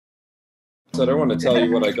I don't want to tell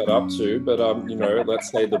you what I got up to, but you know,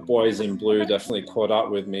 let's say the boys in blue definitely caught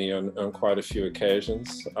up with me on quite a few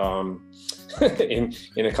occasions, in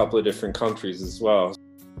a couple of different countries as well.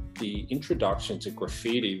 The introduction to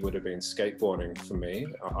graffiti would have been skateboarding for me.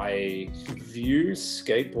 I view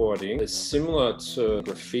skateboarding as similar to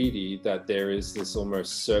graffiti, that there is this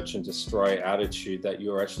almost search and destroy attitude, that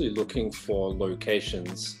you're actually looking for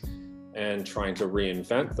locations and trying to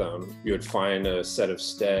reinvent them. You would find a set of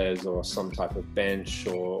stairs or some type of bench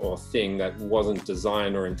or thing that wasn't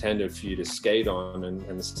designed or intended for you to skate on,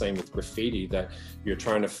 and the same with graffiti, that you're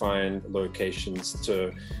trying to find locations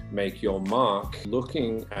to make your mark,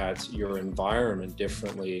 looking at your environment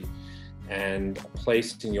differently and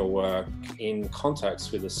placing your work in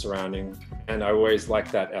context with the surrounding. And I always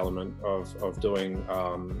like that element of doing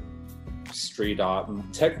street art.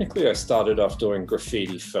 Technically, I started off doing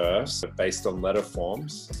graffiti first, based on letter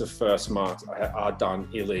forms. The first marks are done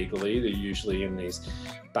illegally. They're usually in these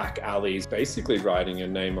back alleys, basically writing your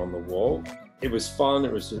name on the wall. It was fun,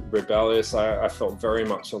 it was rebellious, I felt very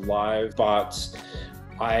much alive, but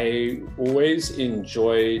I always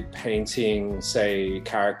enjoyed painting, say,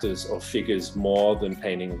 characters or figures more than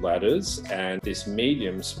painting letters. And this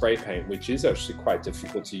medium, spray paint, which is actually quite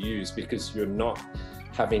difficult to use because you're not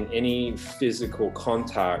having any physical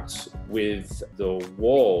contact with the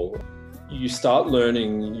wall, you start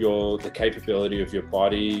learning the capability of your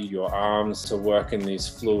body, your arms to work in these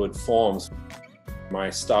fluid forms. My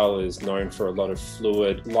style is known for a lot of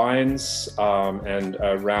fluid lines and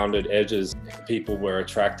rounded edges. People were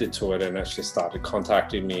attracted to it and actually started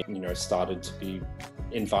contacting me, you know, started to be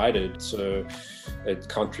invited to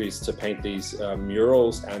countries to paint these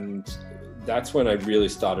murals, and that's when I really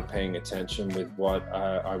started paying attention with what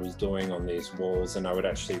I was doing on these walls, and I would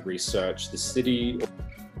actually research the city.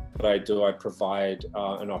 What I do, I provide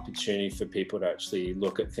an opportunity for people to actually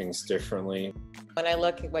look at things differently. When I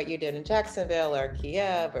look at what you did in Jacksonville or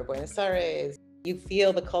Kiev or Buenos Aires, you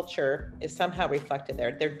feel the culture is somehow reflected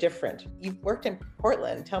there. They're different. You've worked in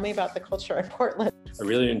Portland. Tell me about the culture in Portland. I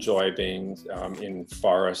really enjoy being in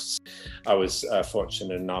forests. I was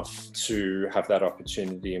fortunate enough to have that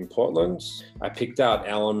opportunity in Portland. I picked out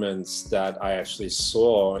elements that I actually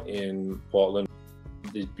saw in Portland.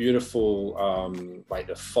 These beautiful, like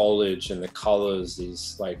the foliage and the colors,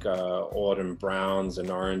 these like autumn browns and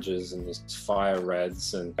oranges and these fire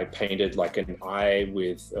reds. And I painted like an eye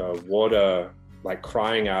with water like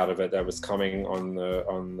crying out of it that was coming on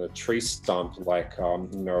the tree stump, like you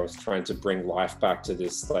know, I was trying to bring life back to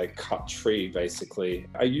this like cut tree basically.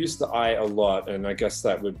 I use the eye a lot, and I guess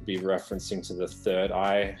that would be referencing to the third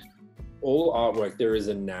eye. All artwork, there is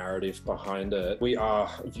a narrative behind it. We are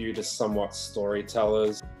viewed as somewhat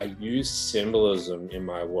storytellers. I use symbolism in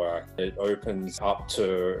my work. It opens up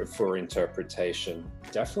for interpretation.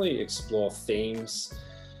 Definitely explore themes,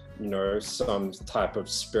 you know, some type of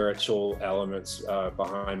spiritual elements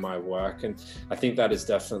behind my work. And I think that has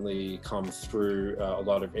definitely come through a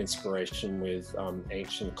lot of inspiration with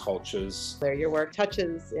ancient cultures. Your work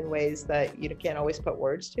touches in ways that you can't always put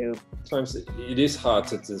words to. Sometimes it is hard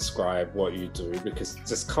to describe what you do because it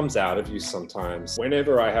just comes out of you sometimes.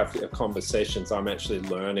 Whenever I have conversations, I'm actually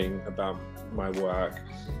learning about my work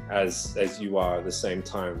as you are at the same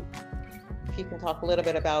time. If you can talk a little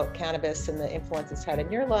bit about cannabis and the influence it's had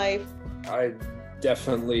in your life. I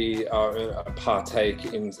definitely partake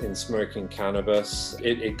in smoking cannabis.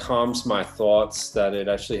 It calms my thoughts, that it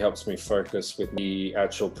actually helps me focus with the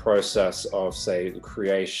actual process of, say, the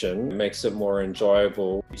creation. It makes it more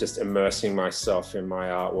enjoyable, just immersing myself in my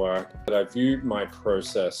artwork. But I view my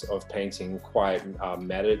process of painting quite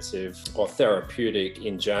meditative or therapeutic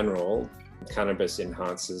in general. Cannabis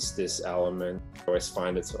enhances this element. I always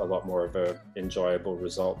find it's a lot more of an enjoyable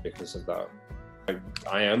result because of that.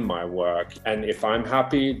 I am my work, and if I'm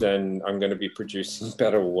happy, then I'm going to be producing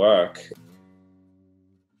better work.